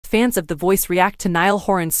fans of The Voice react to Niall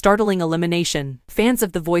Horan's startling elimination. Fans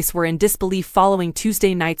of The Voice were in disbelief following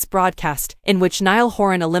Tuesday night's broadcast, in which Niall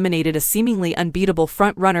Horan eliminated a seemingly unbeatable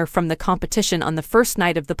front-runner from the competition on the first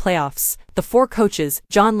night of the playoffs. The four coaches,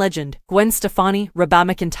 John Legend, Gwen Stefani, Reba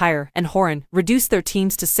McEntire, and Horan, reduced their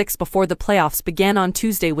teams to 6 before the playoffs began on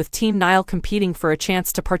Tuesday, with Team Niall competing for a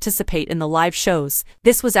chance to participate in the live shows.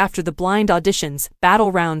 This was after the blind auditions,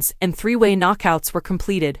 battle rounds, and three-way knockouts were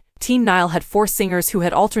completed. Team Niall had 4 singers who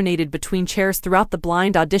had alternated between chairs throughout the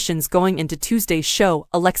blind auditions going into Tuesday's show: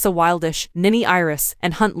 Alexa Wildish, Ninny Iris,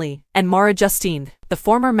 and Huntley, and Mara Justine. The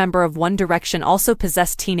former member of One Direction also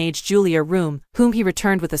possessed teenage Julia Room, whom he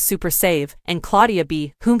returned with a super save, and Claudia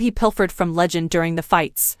B, whom he pilfered from Legend during the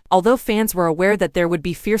fights. Although fans were aware that there would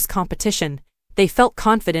be fierce competition, they felt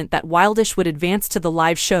confident that Wildish would advance to the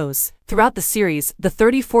live shows. Throughout the series, the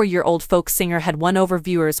 34-year-old folk singer had won over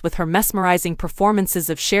viewers with her mesmerizing performances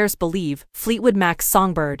of Cher's Believe, Fleetwood Mac's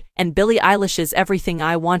Songbird, and Billie Eilish's Everything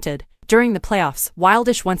I Wanted. During the playoffs,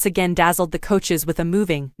 Wildish once again dazzled the coaches with a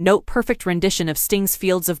moving, note-perfect rendition of Sting's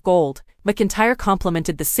Fields of Gold. McEntire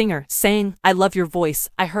complimented the singer, saying, "I love your voice,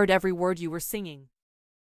 I heard every word you were singing."